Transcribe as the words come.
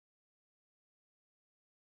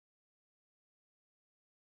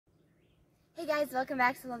Hey guys, welcome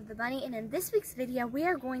back to Love the Bunny, and in this week's video we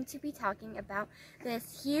are going to be talking about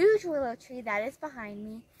this huge willow tree that is behind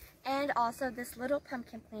me and also this little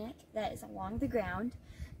pumpkin plant that is along the ground.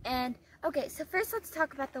 And okay, so first let's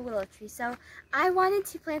talk about the willow tree. So I wanted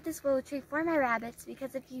to plant this willow tree for my rabbits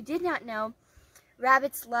because if you did not know,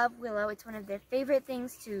 rabbits love willow. It's one of their favorite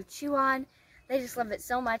things to chew on. They just love it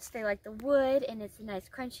so much. They like the wood and it's a nice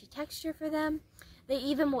crunchy texture for them. They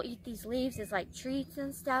even will eat these leaves as like treats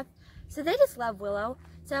and stuff. So they just love willow.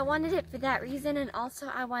 So I wanted it for that reason, and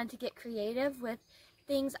also I wanted to get creative with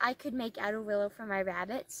things I could make out of willow for my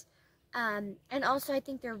rabbits. And also I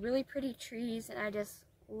think they're really pretty trees, and I just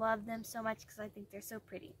love them so much because I think they're so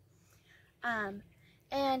pretty.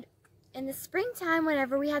 And in the springtime,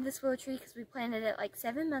 whenever we had this willow tree, because we planted it like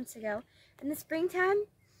 7 months ago, in the springtime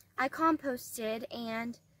I composted,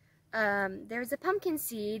 and there's a pumpkin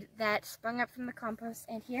seed that sprung up from the compost,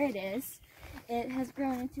 and here it is. It has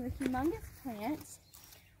grown into a humongous plant,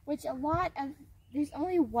 which there's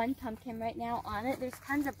only one pumpkin right now on it. There's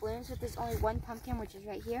tons of blooms, but there's only one pumpkin, which is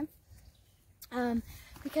right here.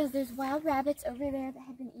 Because there's wild rabbits over there that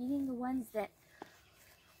have been eating the ones that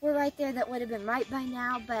were right there that would have been ripe by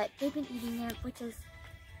now, but they've been eating them, which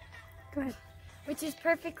is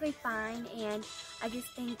perfectly fine, and I just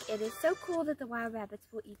think it is so cool that the wild rabbits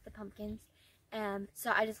will eat the pumpkins.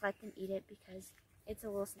 So I just let them eat it because it's a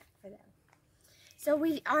little snack for them. So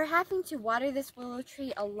we are having to water this willow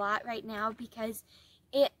tree a lot right now because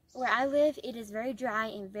where I live, it is very dry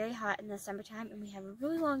and very hot in the summertime, and we have a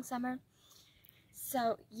really long summer.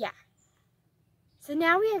 So yeah. So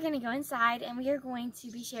now we are going to go inside, and we are going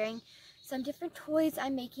to be sharing some different toys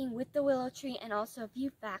I'm making with the willow tree and also a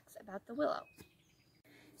few facts about the willow.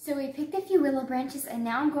 So we picked a few willow branches, and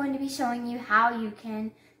now I'm going to be showing you how you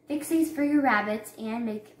can fix these for your rabbits and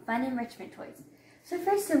make fun enrichment toys. So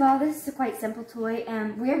first of all, this is a quite simple toy,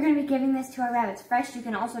 and we are going to be giving this to our rabbits fresh. You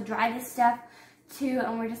can also dry this stuff too,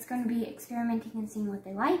 and we're just going to be experimenting and seeing what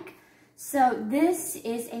they like. So this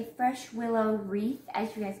is a fresh willow wreath.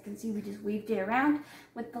 As you guys can see, we just weaved it around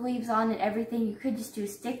with the leaves on and everything. You could just do a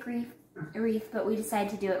stick wreath, but we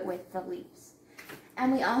decided to do it with the leaves.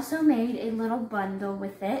 And we also made a little bundle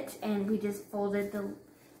with it, and we just folded the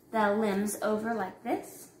limbs over like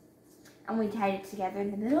this, and we tied it together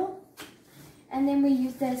in the middle. And then we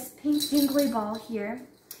used this pink jingly ball here,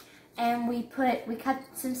 and we cut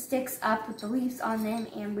some sticks up with the leaves on them,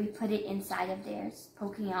 and we put it inside of theirs,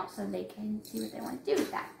 poking out so they can see what they want to do with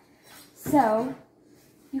that. So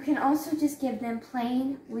you can also just give them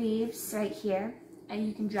plain leaves right here, and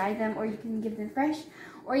you can dry them, or you can give them fresh,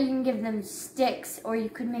 or you can give them sticks, or you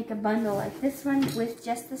could make a bundle like this one with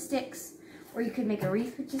just the sticks, or you could make a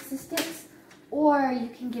wreath with just the sticks. Or you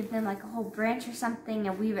can give them like a whole branch or something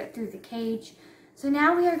and weave it through the cage. So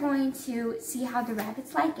now we are going to see how the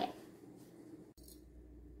rabbits like it.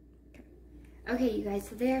 Okay, you guys,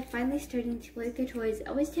 so they are finally starting to play with their toys. It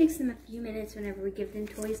always takes them a few minutes whenever we give them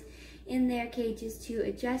toys in their cages to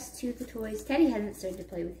adjust to the toys. Teddy hasn't started to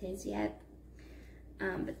play with his yet.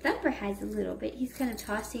 But Thumper has a little bit. He's kind of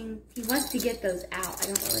tossing. He wants to get those out. I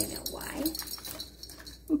don't really know why.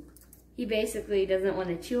 He basically doesn't want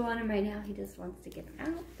to chew on them right now. He just wants to get them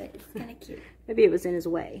out, but it's kind of cute. Maybe it was in his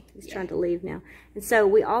way. He's trying to leave now. And so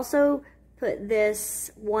we also put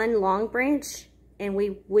this one long branch, and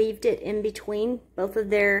we weaved it in between both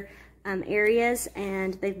of their areas,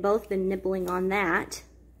 and they've both been nibbling on that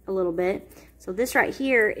a little bit. So this right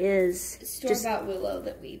here is store-bought willow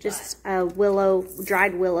that we bought. Just a willow,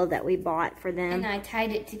 dried willow that we bought for them. And I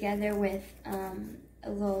tied it together with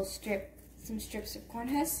a little some strips of corn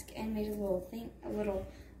husk, and made a little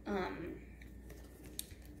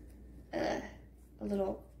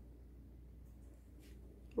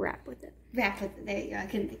wrap with it. There you go. I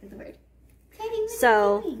couldn't think of the word.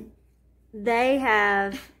 So they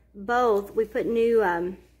have both. We put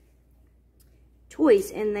new toys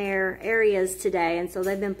in their areas today, and so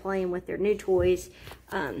they've been playing with their new toys.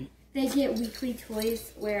 They get weekly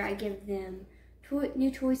toys where I give them new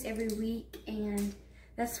toys every week, and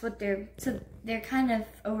that's what they're kind of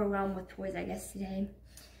overwhelmed with toys, I guess, today.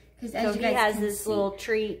 So he has this little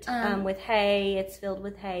treat with hay. It's filled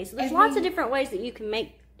with hay. So there's lots of different ways that you can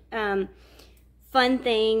make fun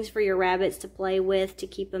things for your rabbits to play with to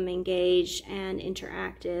keep them engaged and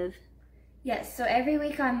interactive. Yes, so every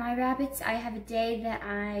week on my rabbits, I have a day that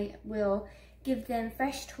I will give them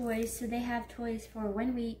fresh toys. So they have toys for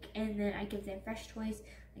 1 week, and then I give them fresh toys,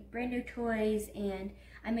 like brand new toys, and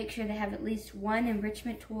I make sure they have at least one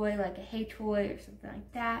enrichment toy, like a hay toy or something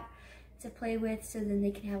like that, to play with, so then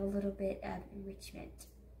they can have a little bit of enrichment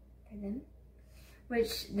for them.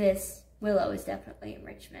 Which this Willow is definitely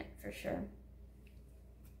enrichment for sure.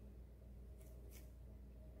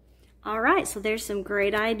 All right, so there's some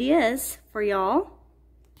great ideas for y'all.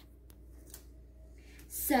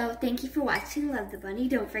 So thank you for watching Love the Bunny.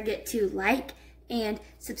 Don't forget to like and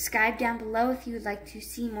subscribe down below if you would like to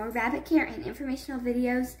see more rabbit care and informational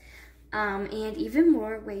videos, and even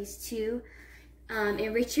more ways to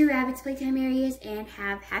enrich your rabbits' playtime areas and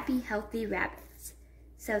have happy, healthy rabbits.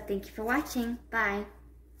 So thank you for watching. Bye.